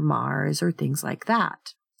moon or Mars or things like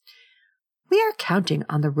that. We are counting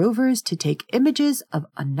on the rovers to take images of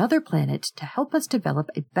another planet to help us develop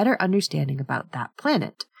a better understanding about that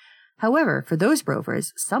planet. However, for those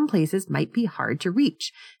rovers, some places might be hard to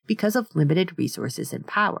reach because of limited resources and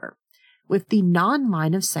power. With the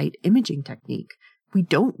non-line of sight imaging technique, we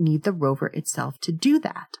don't need the rover itself to do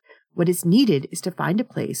that. What is needed is to find a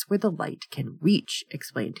place where the light can reach,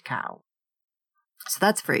 explained Cao. So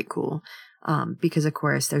that's very cool, because of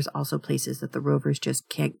course there's also places that the rovers just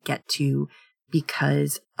can't get to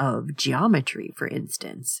because of geometry, for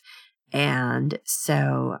instance. And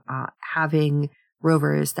so having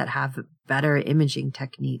rovers that have better imaging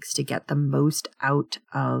techniques to get the most out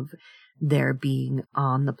of their being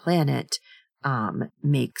on the planet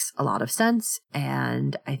makes a lot of sense.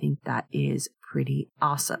 And I think that is pretty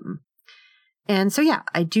awesome. And so, yeah,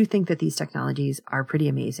 I do think that these technologies are pretty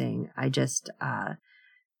amazing. I just,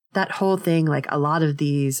 that whole thing, like a lot of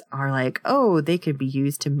these are like, oh, they could be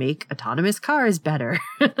used to make autonomous cars better.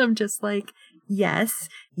 I'm just like, yes,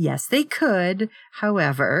 they could.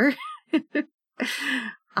 However,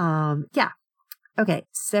 yeah. Okay,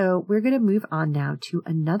 so we're going to move on now to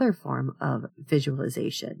another form of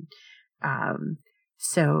visualization.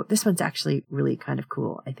 So this one's actually really kind of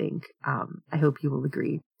cool, I think. I hope you will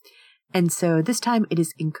agree. And so this time it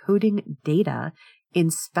is encoding data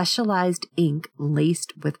in specialized ink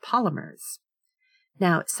laced with polymers.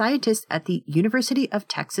 Now, scientists at the University of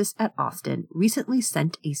Texas at Austin recently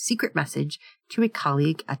sent a secret message to a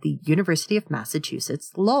colleague at the University of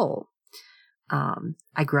Massachusetts, Lowell.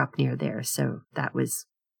 I grew up near there, so that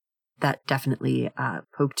definitely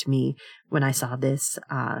poked me when I saw this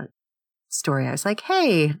story. I was like,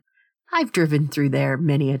 hey, I've driven through there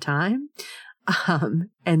many a time.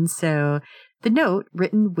 And so the note,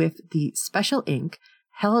 written with the special ink,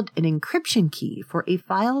 held an encryption key for a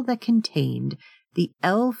file that contained the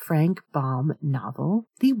L. Frank Baum novel,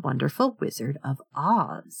 The Wonderful Wizard of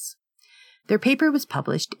Oz. Their paper was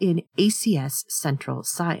published in ACS Central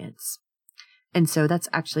Science. And so that's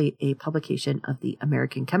actually a publication of the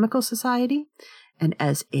American Chemical Society. And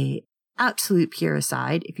as a absolute pure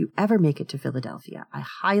aside, if you ever make it to Philadelphia, I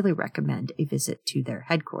highly recommend a visit to their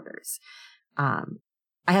headquarters.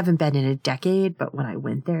 I haven't been in a decade, but when I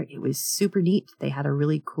went there, it was super neat. They had a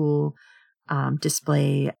really cool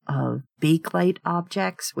display of bakelite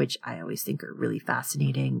objects, which I always think are really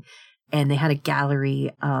fascinating. And they had a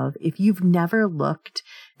gallery of, if you've never looked,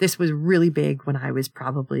 this was really big when I was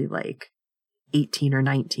probably like 18 or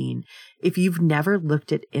 19. If you've never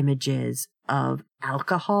looked at images of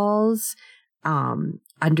alcohols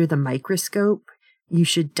under the microscope, you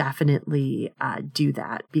should definitely do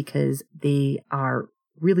that, because they are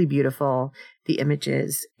really beautiful, the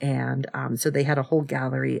images. And so they had a whole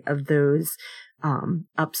gallery of those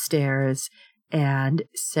upstairs. And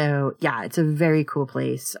so, yeah, it's a very cool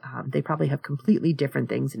place. They probably have completely different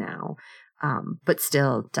things now, but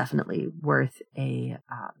still definitely worth a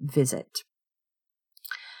visit.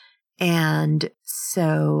 And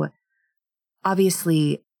so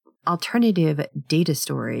obviously alternative data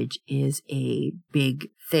storage is a big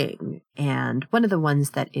thing. And one of the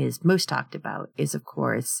ones that is most talked about is, of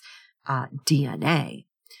course, DNA.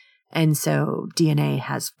 And so DNA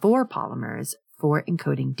has 4 polymers for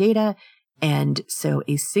encoding data. And so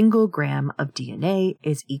a single gram of DNA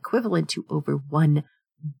is equivalent to over 1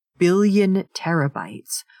 billion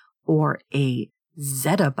terabytes, or a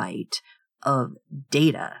zettabyte of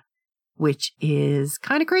data, which is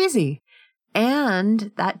kind of crazy.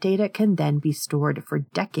 And that data can then be stored for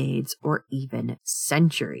decades or even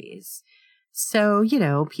centuries. So,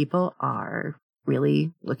 people are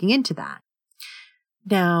really looking into that.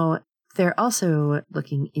 Now, they're also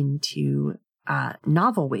looking into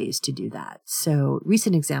novel ways to do that. So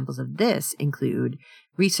recent examples of this include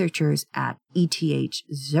researchers at ETH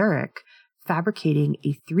Zurich fabricating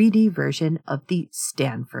a 3D version of the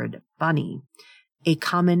Stanford Bunny, a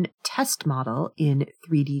common test model in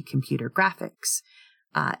 3D computer graphics.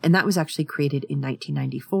 And that was actually created in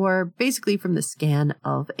 1994, basically from the scan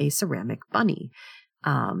of a ceramic bunny.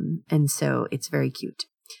 And so it's very cute.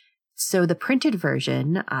 So the printed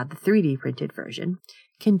version, the 3D printed version,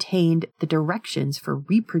 contained the directions for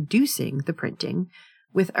reproducing the printing,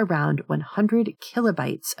 with around 100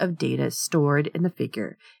 kilobytes of data stored in the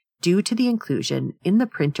figure due to the inclusion in the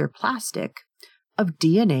printer plastic of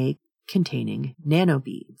DNA containing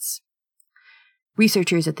nanobeads.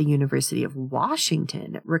 Researchers at the University of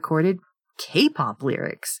Washington recorded K-pop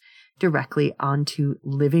lyrics directly onto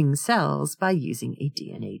living cells by using a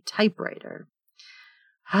DNA typewriter.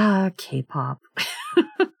 K-pop.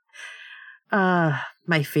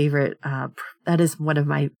 My favorite, that is one of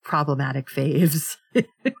my problematic faves.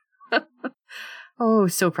 Oh,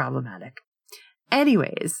 so problematic.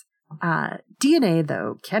 Anyways, DNA,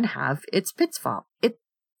 though, can have its pitfalls.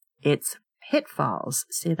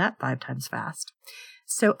 Say that 5 times fast.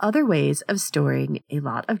 So other ways of storing a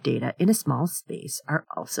lot of data in a small space are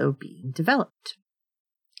also being developed.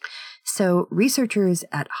 So researchers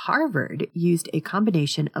at Harvard used a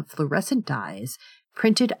combination of fluorescent dyes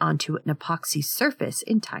printed onto an epoxy surface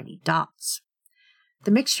in tiny dots.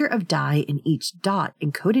 The mixture of dye in each dot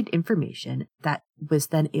encoded information that was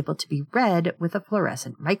then able to be read with a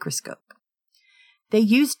fluorescent microscope. They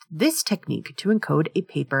used this technique to encode a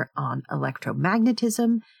paper on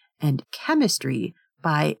electromagnetism and chemistry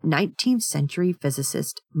by 19th century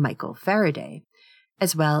physicist Michael Faraday,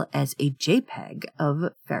 as well as a JPEG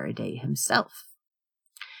of Faraday himself.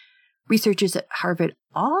 Researchers at Harvard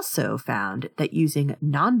also found that using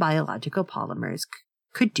non-biological polymers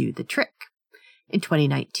could do the trick. In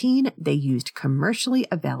 2019, they used commercially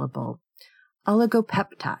available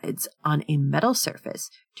oligopeptides on a metal surface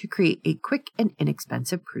to create a quick and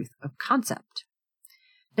inexpensive proof of concept.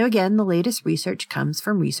 Now again, the latest research comes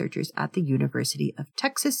from researchers at the University of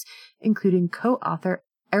Texas, including co-author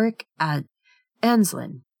Eric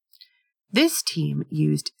Anslin. This team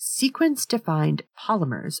used sequence-defined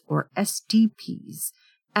polymers, or SDPs,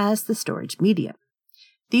 as the storage medium.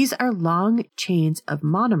 These are long chains of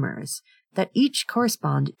monomers that each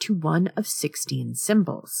correspond to one of 16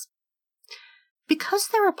 symbols. Because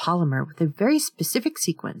they're a polymer with a very specific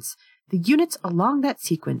sequence, the units along that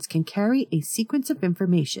sequence can carry a sequence of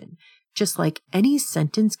information, just like any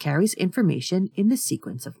sentence carries information in the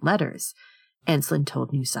sequence of letters, Anslin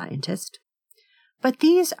told New Scientist. But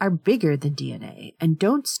these are bigger than DNA and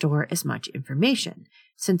don't store as much information,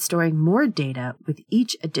 since storing more data with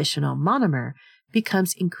each additional monomer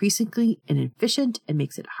becomes increasingly inefficient and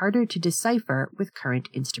makes it harder to decipher with current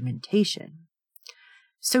instrumentation.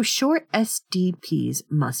 So short SDPs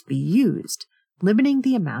must be used, limiting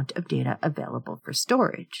the amount of data available for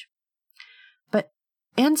storage. But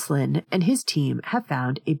Anslin and his team have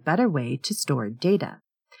found a better way to store data.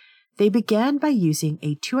 They began by using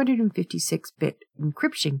a 256-bit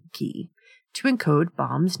encryption key to encode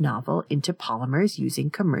Baum's novel into polymers using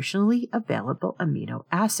commercially available amino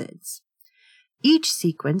acids. Each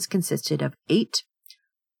sequence consisted of 8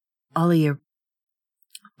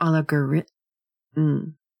 oligorothanes,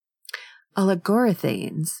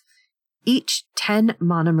 each 10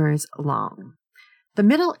 monomers long. The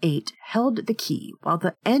middle 8 held the key, while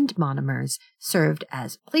the end monomers served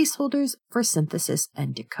as placeholders for synthesis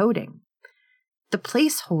and decoding. The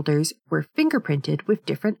placeholders were fingerprinted with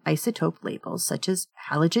different isotope labels, such as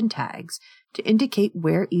halogen tags, to indicate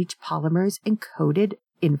where each polymer's encoded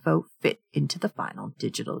info fit into the final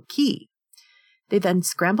digital key. They then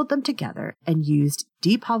scrambled them together and used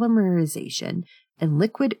depolymerization and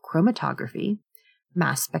liquid chromatography,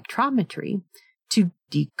 mass spectrometry, to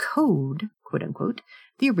decode, quote-unquote,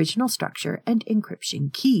 the original structure and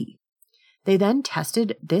encryption key. They then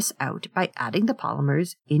tested this out by adding the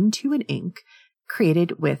polymers into an ink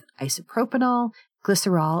created with isopropanol,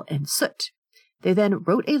 glycerol, and soot. They then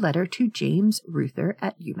wrote a letter to James Ruther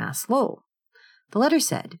at UMass Lowell. The letter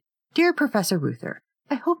said, "Dear Professor Ruther,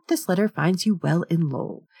 I hope this letter finds you well in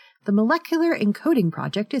Lowell. The molecular encoding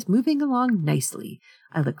project is moving along nicely.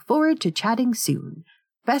 I look forward to chatting soon.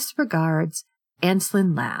 Best regards,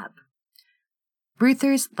 Anslin Lab."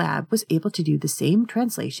 Ruther's lab was able to do the same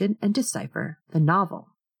translation and decipher the novel.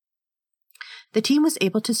 The team was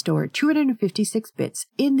able to store 256 bits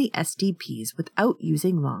in the SDPs without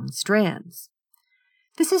using long strands.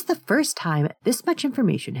 This is the first time this much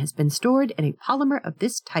information has been stored in a polymer of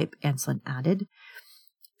this type, Anslin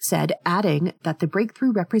said, adding that the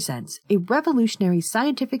breakthrough represents a revolutionary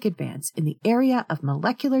scientific advance in the area of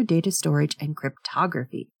molecular data storage and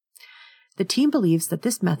cryptography. The team believes that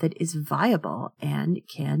this method is viable and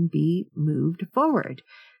can be moved forward.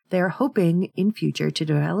 They are hoping in future to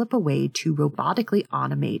develop a way to robotically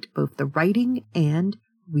automate both the writing and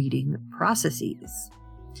reading processes.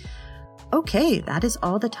 Okay, that is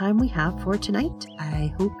all the time we have for tonight.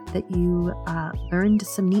 I hope that you learned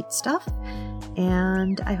some neat stuff,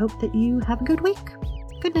 and I hope that you have a good week.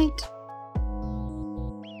 Good night.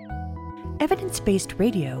 Evidence-Based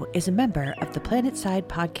Radio is a member of the PlanetSide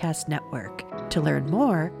Podcast Network. To learn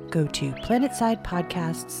more, go to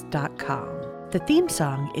planetsidepodcasts.com. The theme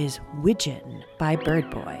song is Widgeon by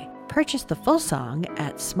Birdboy. Purchase the full song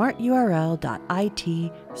at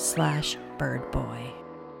smarturl.it/birdboy.